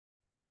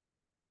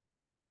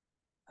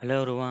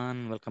Hello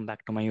everyone, welcome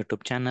back to my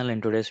YouTube channel.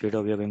 In today's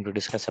video, we are going to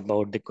discuss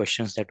about the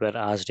questions that were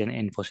asked in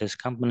Infosys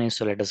companies.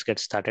 So let us get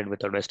started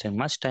without wasting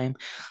much time.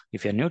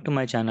 If you're new to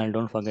my channel,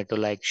 don't forget to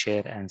like,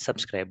 share and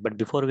subscribe. But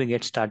before we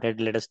get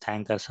started, let us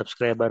thank our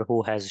subscriber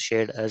who has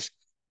shared us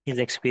his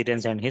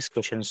experience and his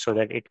questions so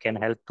that it can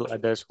help to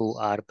others who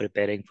are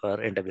preparing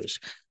for interviews.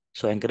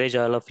 So I encourage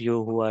all of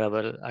you who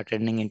are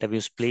attending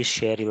interviews, please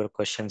share your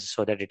questions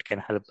so that it can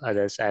help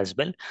others as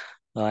well.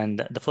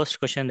 And the first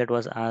question that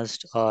was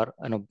asked, or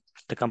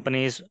the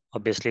company is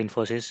obviously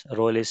Infosys.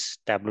 Role is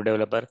Tableau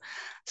developer.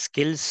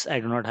 Skills, I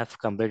do not have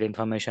complete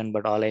information,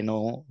 but all I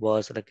know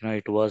was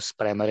it was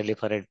primarily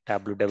for a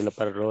Tableau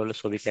developer role.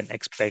 So we can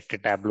expect a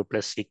Tableau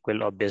plus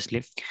SQL,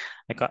 obviously.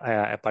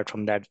 Apart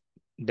from that,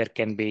 there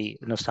can be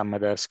some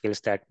other skills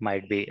that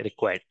might be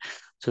required.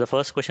 So the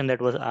first question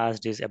that was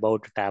asked is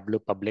about Tableau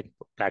public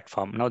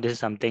platform. Now this is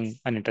something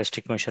an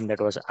interesting question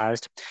that was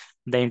asked.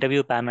 The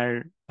interview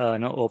panel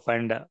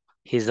opened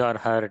his or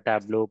her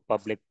Tableau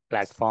public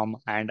platform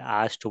and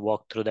asked to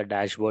walk through the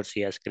dashboards he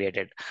has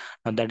created.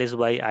 Now that is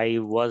why I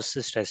was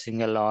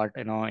stressing a lot,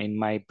 in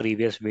my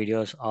previous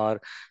videos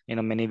or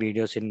many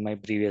videos in my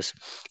previous.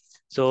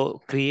 So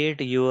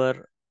create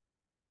your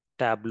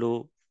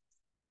Tableau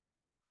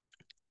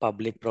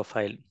public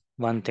profile.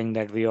 One thing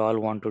that we all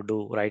want to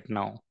do right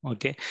now.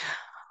 Okay,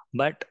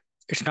 but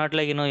it's not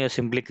like you're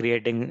simply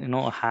creating.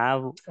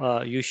 Have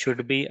you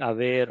should be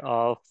aware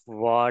of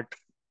what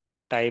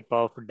type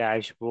of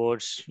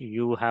dashboards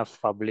you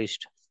have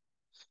published.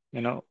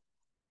 You know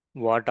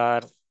what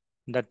are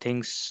the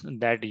things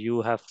that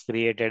you have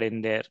created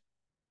in there.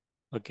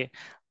 Okay,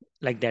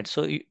 like that.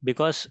 So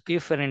because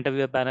if an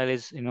interview panel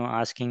is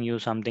asking you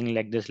something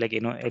like this, like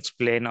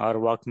explain or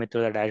walk me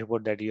through the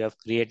dashboard that you have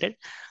created,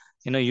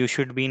 you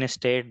should be in a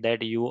state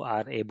that you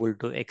are able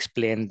to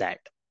explain that.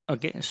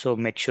 Okay, so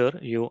make sure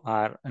you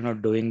are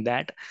doing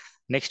that.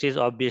 Next is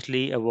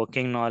obviously a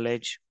working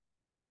knowledge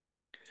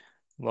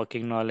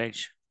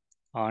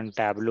on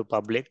Tableau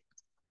public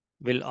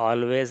will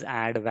always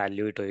add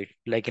value to it.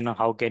 Like,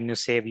 how can you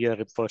save your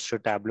reports to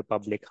Tableau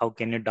public? How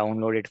can you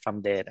download it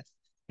from there?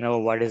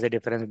 What is the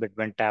difference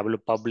between Tableau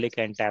public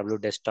and Tableau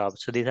desktop?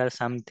 So these are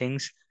some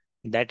things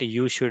that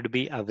you should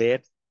be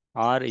aware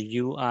or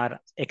you are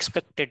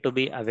expected to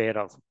be aware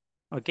of.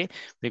 Okay,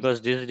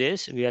 because these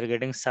days we are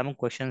getting some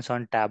questions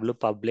on Tableau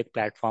public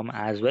platform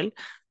as well.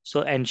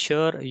 So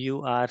ensure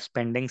you are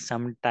spending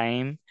some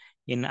time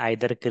in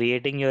either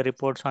creating your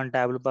reports on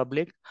Tableau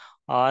public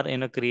or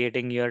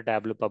creating your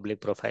Tableau public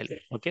profile.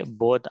 Okay,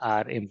 both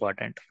are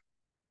important.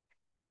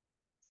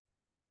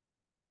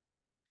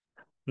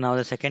 Now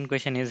the second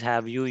question is,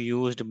 have you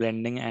used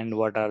blending and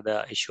what are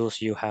the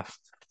issues you have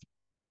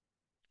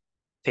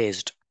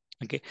faced?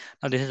 Okay,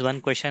 now this is one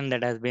question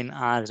that has been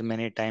asked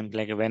many times.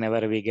 Like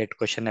whenever we get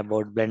question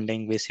about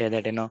blending, we say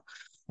that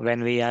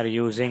when we are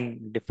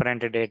using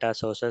different data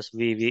sources,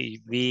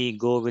 we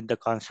go with the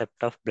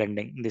concept of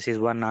blending. This is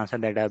one answer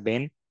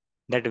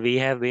that we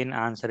have been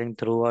answering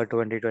throughout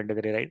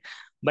 2023, right?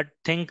 But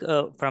think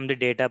from the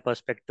data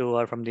perspective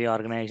or from the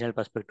organizational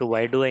perspective,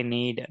 why do I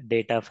need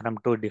data from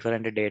two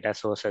different data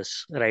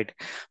sources, right?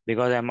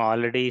 Because I'm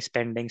already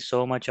spending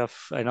so much of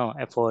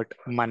effort,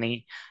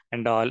 money,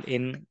 and all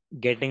in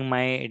getting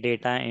my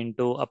data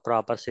into a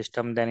proper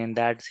system. Then in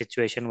that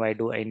situation, why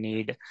do I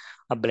need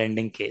a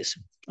blending case?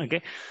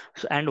 Okay,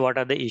 so and what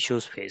are the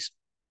issues faced?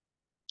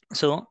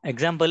 So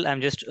example,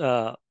 I'm just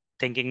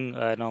thinking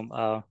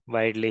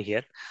widely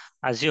here.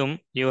 Assume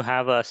you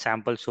have a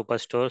sample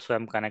superstore, so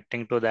I'm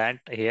connecting to that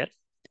here,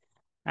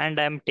 and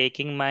I'm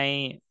taking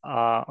my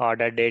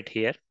order date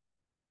here,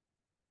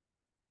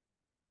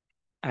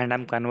 and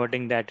I'm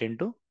converting that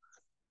into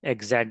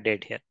exact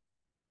date here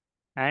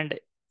and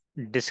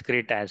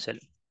discrete as well.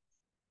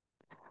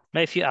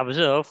 Now, if you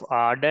observe,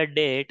 order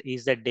date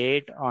is the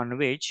date on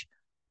which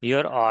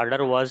your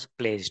order was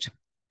placed.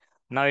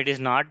 Now, it is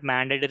not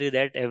mandatory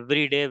that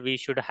every day we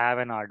should have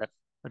an order,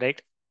 right?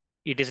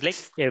 It is like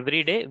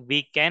every day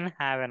we can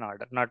have an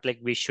order, not like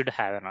we should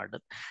have an order.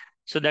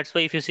 So that's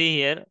why if you see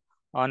here,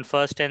 on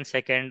first and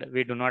second,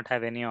 we do not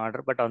have any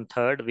order, but on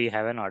third, we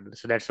have an order.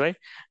 So that's why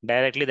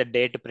directly the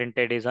date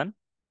printed is on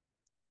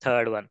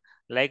third one.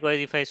 Likewise,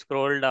 if I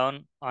scroll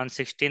down on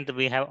 16th,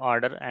 we have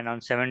order, and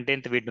on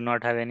 17th, we do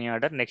not have any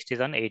order. Next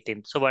is on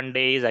 18th. So one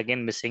day is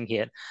again missing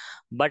here.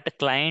 But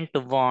client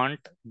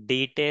want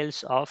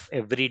details of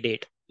every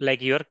date,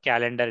 like your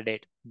calendar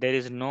date. There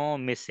is no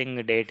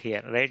missing date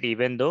here, right?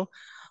 Even though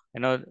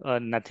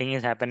nothing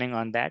is happening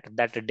on that,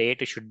 that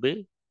date should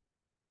be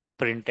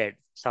printed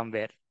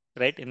somewhere,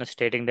 right?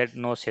 Stating that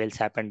no sales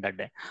happened that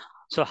day.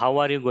 So how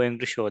are you going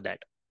to show that?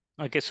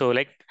 Okay, so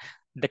like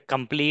the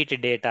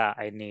complete data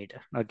I need.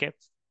 Okay,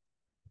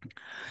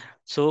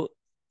 so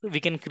we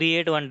can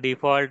create one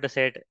default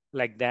set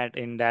like that.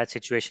 In that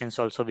situations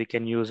also we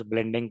can use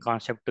blending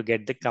concept to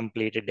get the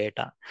complete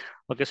data.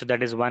 Okay, so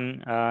that is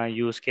one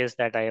use case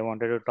that I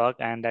wanted to talk,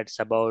 and that's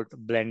about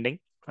blending.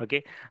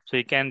 Okay, so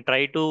you can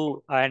try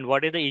to, and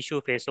what is the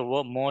issue face?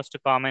 So most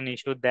common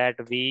issue that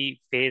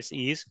we face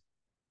is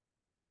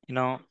you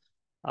know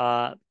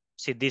uh,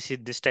 see,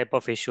 this type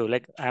of issue.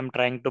 Like I'm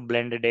trying to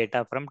blend the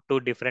data from two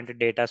different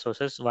data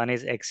sources. One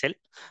is Excel.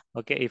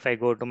 Okay, if I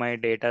go to my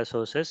data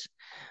sources,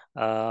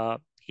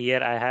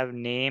 here I have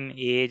name,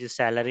 age,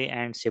 salary,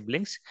 and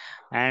siblings.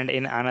 And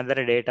in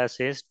another data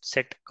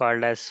set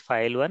called as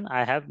file one,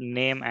 I have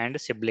name and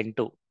sibling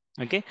two.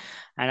 Okay,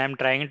 and I'm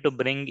trying to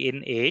bring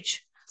in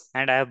age,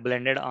 and I have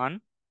blended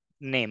on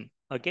name.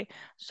 Okay,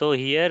 so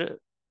here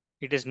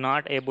it is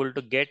not able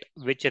to get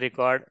which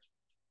record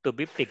to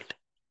be picked.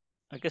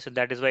 Okay, so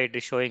that is why it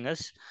is showing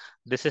us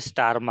this is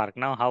star mark.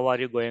 Now, how are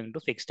you going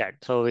to fix that?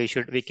 So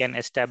we can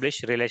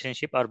establish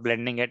relationship or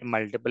blending at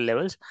multiple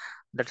levels.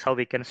 That's how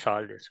we can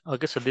solve this.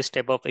 Okay, so this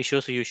type of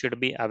issues you should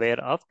be aware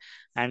of,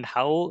 and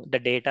how the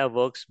data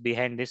works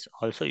behind this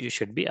also you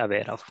should be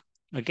aware of.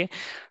 Okay,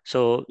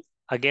 so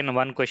again,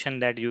 one question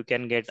that you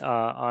can get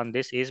on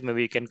this is,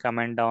 maybe you can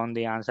comment down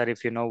the answer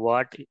if you know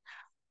what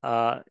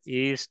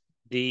is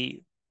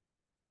the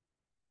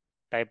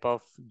type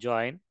of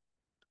join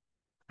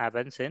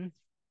happens in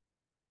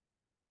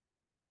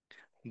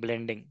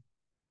blending.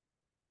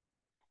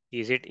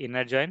 Is it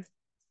inner join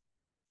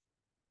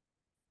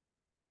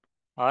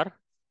or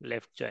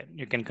left join?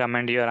 You can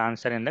comment your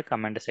answer in the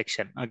comment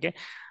section. Okay.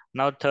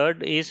 Now,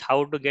 third is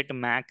how to get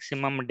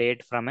maximum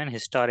date from an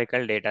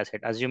historical data set.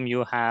 Assume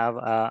you have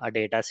a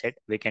data set.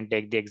 We can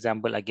take the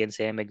example again,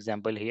 same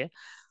example here.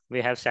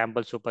 We have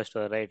sample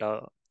superstore, right?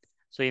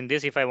 So in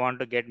this, if I want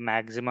to get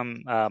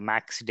maximum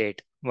max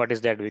date, what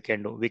is that we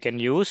can do? We can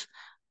use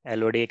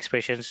LOD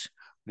expressions.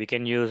 We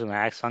can use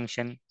max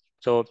function.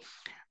 So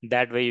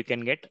that way you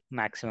can get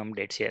maximum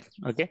dates here.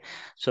 Okay,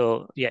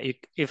 so yeah,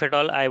 if at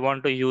all I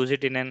want to use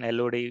it in an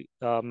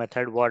LOD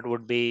method, what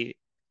would be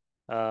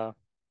uh,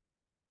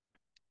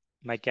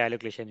 my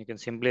calculation? You can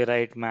simply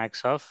write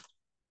max of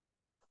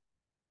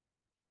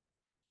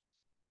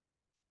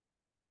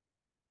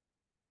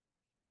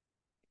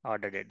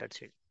order date.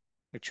 That's it.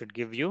 It should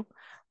give you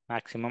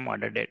maximum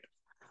order date.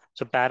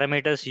 So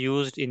parameters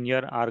used in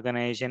your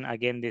organization,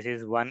 again, this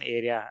is one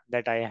area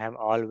that I have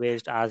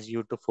always asked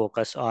you to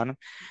focus on.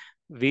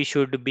 We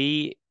should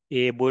be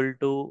able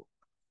to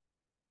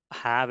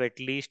have at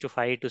least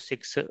 5 to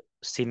 6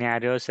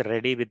 scenarios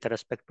ready with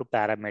respect to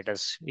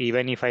parameters.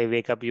 Even if I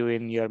wake up you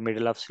in your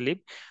middle of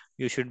sleep,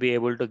 you should be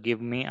able to give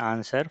me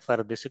answer for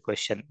this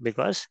question,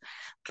 because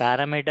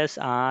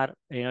parameters are,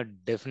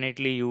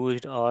 definitely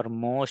used or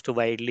most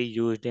widely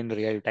used in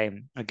real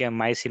time. Okay,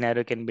 my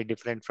scenario can be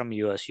different from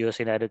yours. Your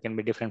scenario can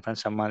be different from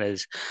someone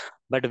else.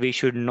 But we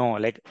should know,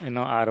 like,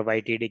 our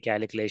YTD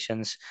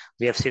calculations.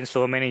 We have seen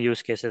so many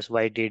use cases,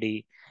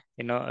 YTD,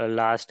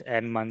 last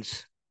n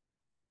months,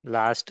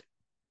 last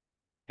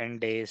 10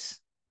 days,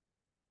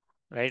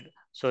 right?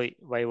 So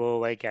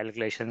YOY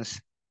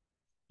calculations,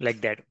 like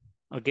that.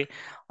 Okay.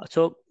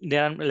 So they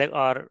are like,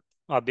 are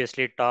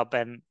obviously top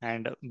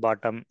and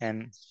bottom.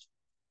 And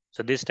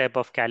so this type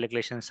of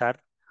calculations are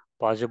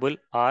possible,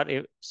 or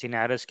if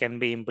scenarios can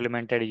be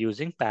implemented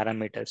using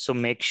parameters. So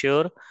make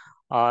sure,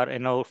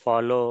 or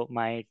follow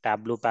my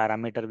Tableau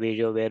parameter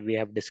video where we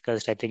have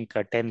discussed, I think,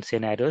 10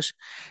 scenarios.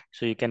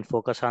 So you can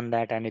focus on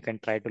that and you can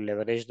try to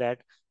leverage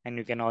that. And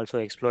you can also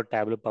explore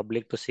Tableau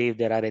public to see if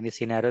there are any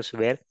scenarios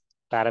where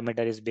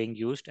parameter is being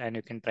used, and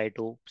you can try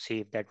to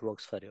see if that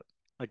works for you.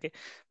 Okay.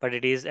 But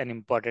it is an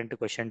important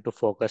question to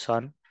focus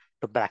on,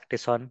 to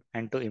practice on,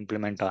 and to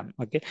implement on.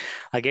 Okay.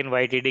 Again,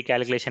 YTD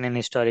calculation in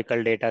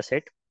historical data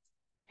set.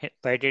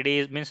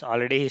 YTD means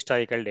already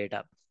historical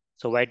data.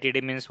 So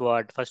YTD means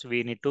what? First,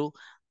 we need to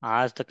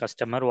ask the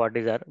customer what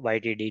is our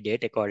YTD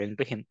date according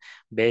to him.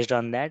 Based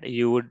on that,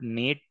 you would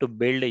need to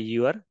build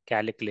your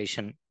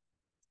calculation.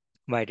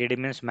 YTD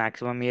means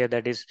maximum year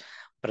that is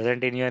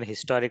present in your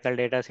historical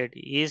data set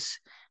is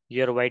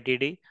your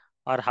YTD,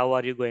 or how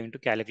are you going to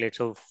calculate?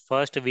 So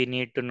first we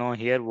need to know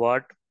here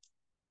what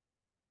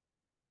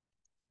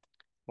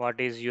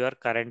is your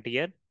current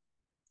year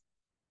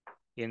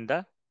in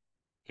the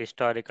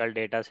historical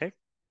data set,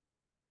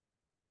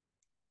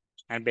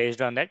 and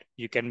based on that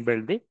you can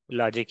build the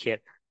logic here.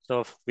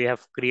 So we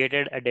have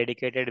created a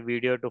dedicated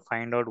video to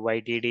find out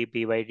YTD,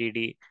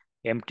 PYTD,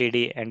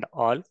 MTD and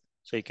all.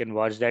 So you can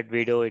watch that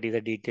video. It is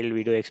a detailed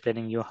video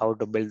explaining you how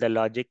to build the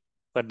logic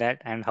for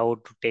that and how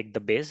to take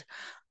the base.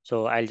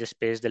 So I'll just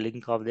paste the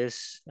link of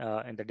this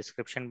in the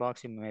description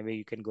box, and maybe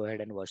you can go ahead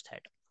and watch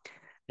that.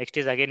 Next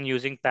is again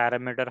using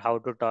parameter, how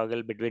to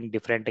toggle between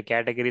different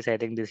categories. I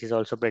think this is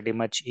also pretty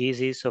much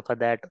easy. So for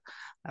that,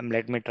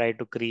 let me try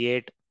to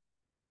create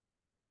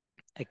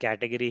a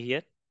category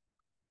here,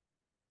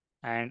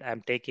 and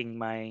I'm taking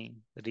my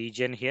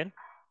region here.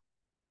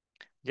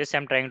 Just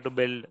I'm trying to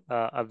build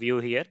a view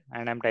here,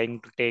 and I'm trying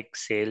to take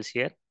sales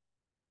here.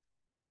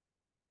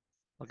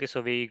 Okay,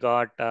 so we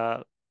got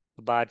a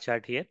bar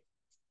chart here.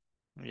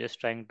 I'm just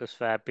trying to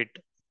swap it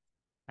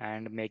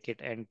and make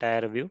it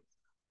entire view.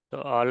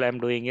 So all I'm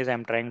doing is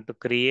I'm trying to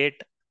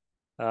create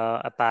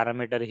a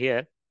parameter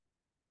here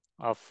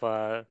of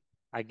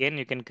again,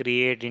 you can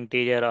create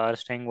integer or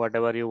string,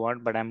 whatever you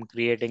want, but I'm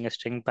creating a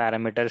string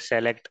parameter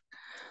select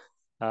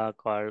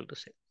called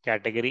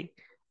category.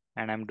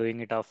 and I'm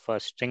doing it of a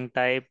string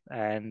type,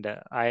 and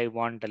I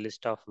want a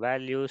list of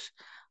values,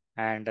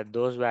 and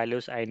those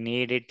values I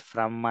need it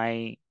from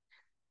my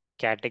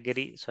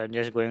category. So I'm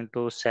just going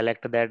to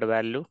select that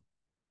value.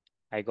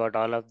 I got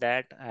all of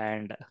that,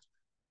 and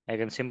I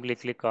can simply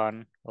click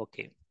on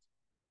OK.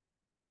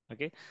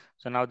 Okay,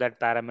 so now that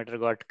parameter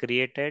got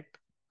created.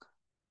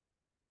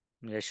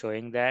 I'm just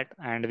showing that,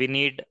 and we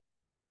need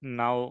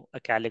now a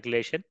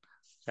calculation.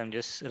 So I'm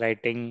just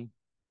writing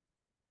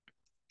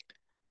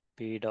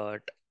p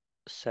dot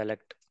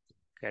select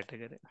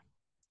category.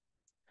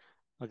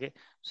 Okay,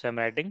 so I'm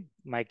writing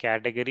my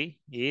category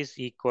is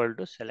equal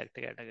to select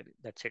category.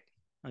 That's it.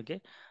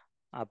 Okay,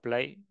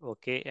 apply.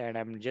 Okay, and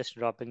I'm just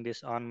dropping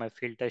this on my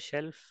filter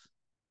shelf,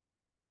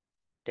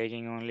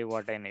 taking only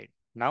what I need.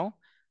 Now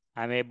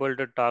I'm able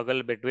to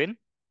toggle between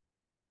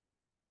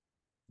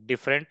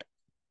different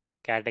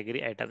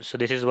category items. So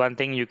this is one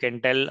thing you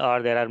can tell,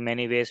 or there are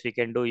many ways we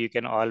can do. You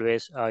can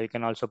always, you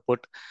can also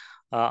put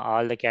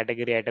all the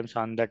category items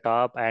on the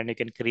top, and you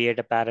can create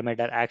a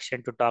parameter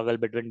action to toggle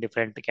between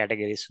different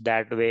categories.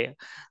 That way,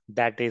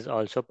 that is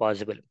also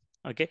possible.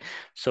 Okay,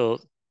 so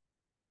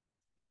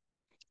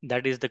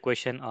that is the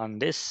question on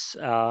this.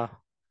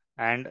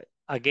 And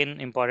again,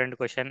 important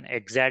question,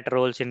 exact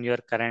roles in your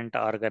current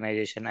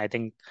organization. I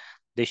think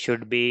this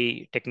should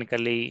be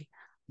technically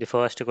the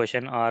first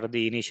question or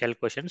the initial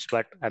questions,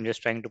 but I'm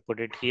just trying to put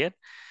it here.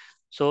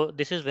 So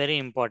this is very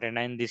important,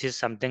 and this is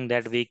something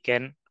that we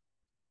can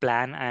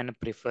plan and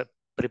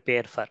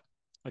prepare for.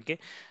 Okay,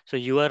 so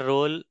your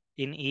role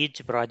in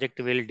each project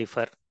will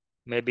differ.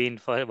 Maybe in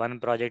for one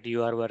project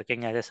you are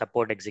working as a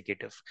support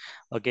executive,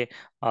 okay,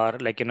 or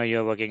like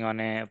you're working on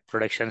a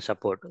production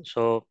support.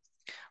 So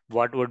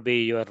what would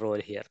be your role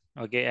here?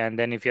 Okay, and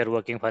then if you're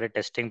working for a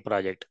testing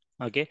project,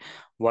 okay,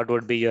 what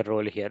would be your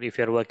role here? If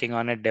you're working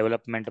on a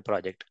development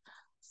project,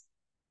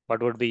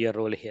 what would be your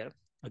role here?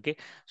 Okay,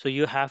 so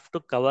you have to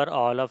cover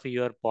all of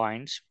your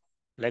points,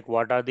 like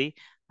what are the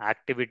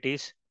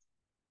activities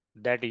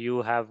that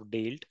you have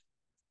dealt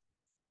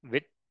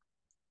with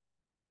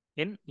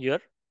in your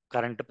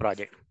current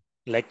project,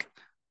 like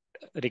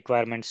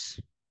requirements,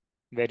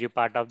 where you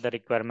part of the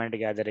requirement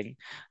gathering,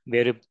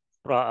 where you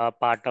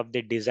part of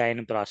the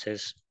design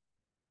process.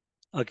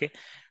 Okay,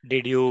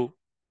 did you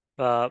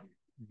uh,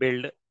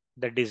 build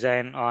the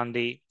design on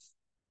the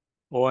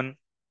own,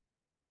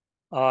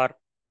 or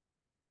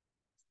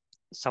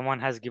someone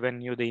has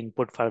given you the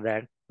input for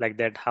that? Like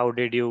that, how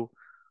did you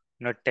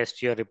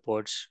test your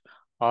reports,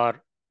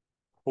 or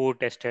who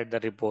tested the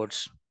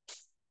reports,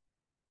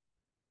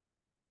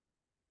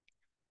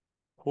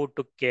 who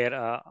took care,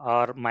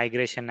 or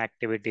migration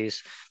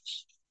activities?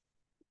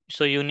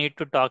 So you need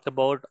to talk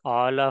about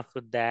all of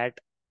that,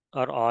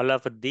 or all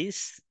of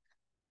these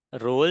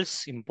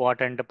roles,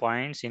 important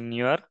points in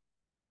your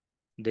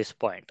this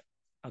point.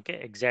 Okay,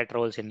 exact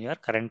roles in your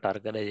current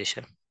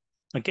organization.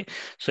 Okay,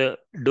 so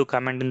do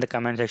comment in the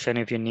comment section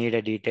if you need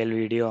a detailed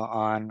video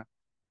on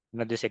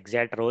this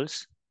exact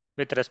roles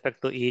with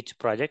respect to each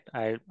project.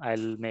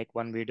 I'll make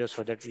one video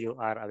so that you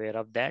are aware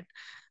of that.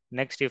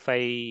 Next, if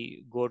I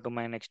go to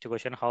my next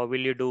question, how will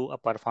you do a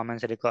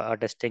performance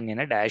testing in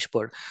a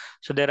dashboard?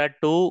 So there are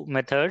two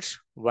methods.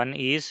 One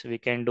is we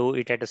can do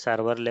it at a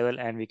server level,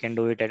 and we can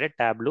do it at a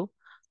Tableau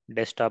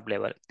desktop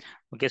level.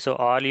 Okay, so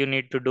all you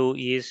need to do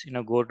is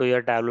go to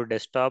your Tableau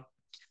desktop.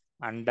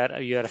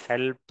 Under your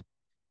help,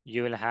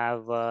 you will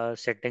have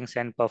settings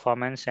and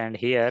performance, and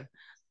here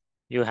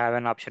you have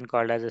an option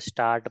called as a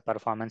start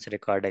performance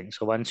recording.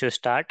 So once you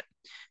start,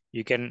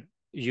 you can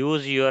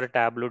use your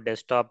Tableau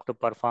desktop to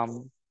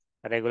perform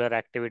regular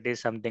activities,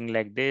 something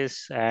like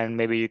this, and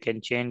maybe you can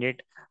change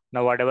it.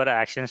 Now, whatever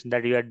actions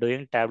that you are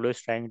doing, Tableau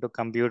is trying to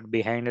compute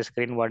behind the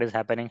screen what is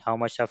happening, how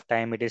much of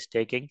time it is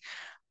taking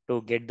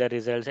to get the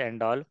results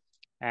and all.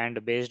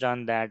 And based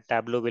on that,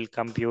 Tableau will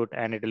compute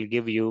and it will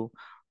give you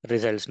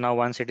results. Now,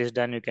 once it is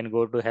done, you can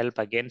go to help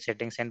again,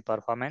 settings and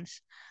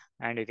performance,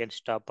 and you can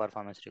stop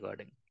performance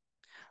recording.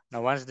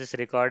 Now, once this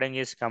recording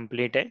is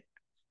completed,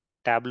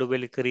 Tableau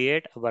will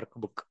create a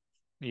workbook.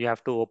 You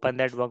have to open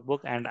that workbook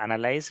and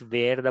analyze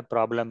where the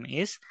problem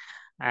is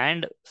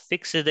and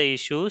fix the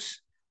issues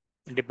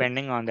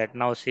depending on that.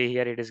 Now see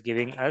here, it is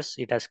giving us,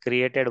 it has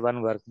created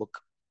one workbook.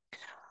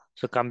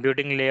 So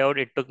computing layout,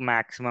 it took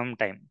maximum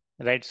time,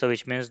 right? So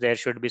which means there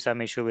should be some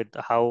issue with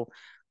how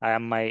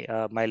my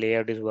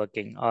layout is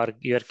working, or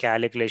your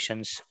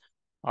calculations.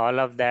 All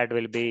of that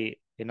will be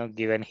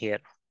given here.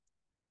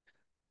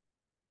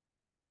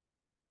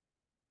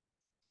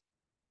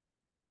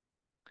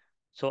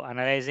 So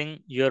analyzing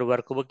your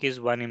workbook is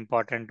one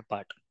important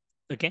part.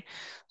 Okay,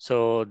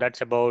 so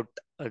that's about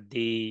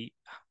the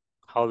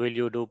how will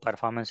you do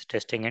performance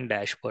testing in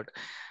dashboard.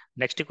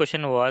 Next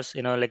question was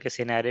like a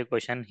scenario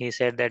question. He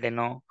said that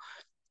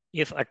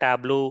if a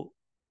Tableau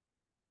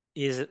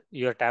is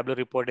your Tableau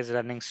report is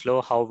running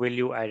slow, how will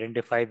you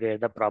identify where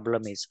the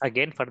problem is?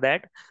 Again, for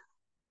that,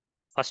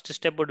 first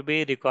step would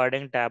be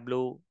recording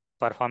Tableau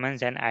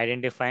performance and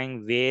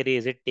identifying where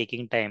is it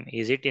taking time.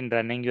 Is it in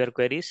running your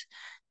queries?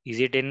 Is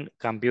it in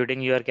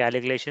computing your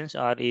calculations,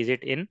 or is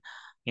it in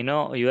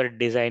your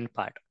design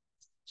part?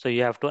 So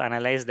you have to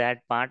analyze that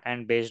part,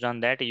 and based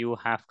on that, you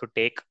have to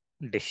take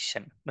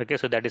decision. Okay,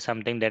 so that is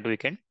something that we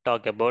can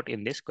talk about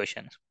in these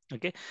questions.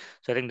 Okay,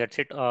 so I think that's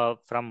it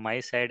from my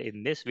side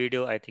in this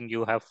video. I think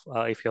you have,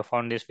 if you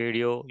found this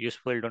video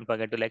useful, don't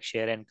forget to like,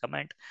 share, and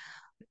comment.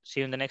 See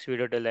you in the next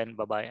video. Till then,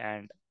 bye bye,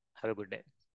 and have a good day.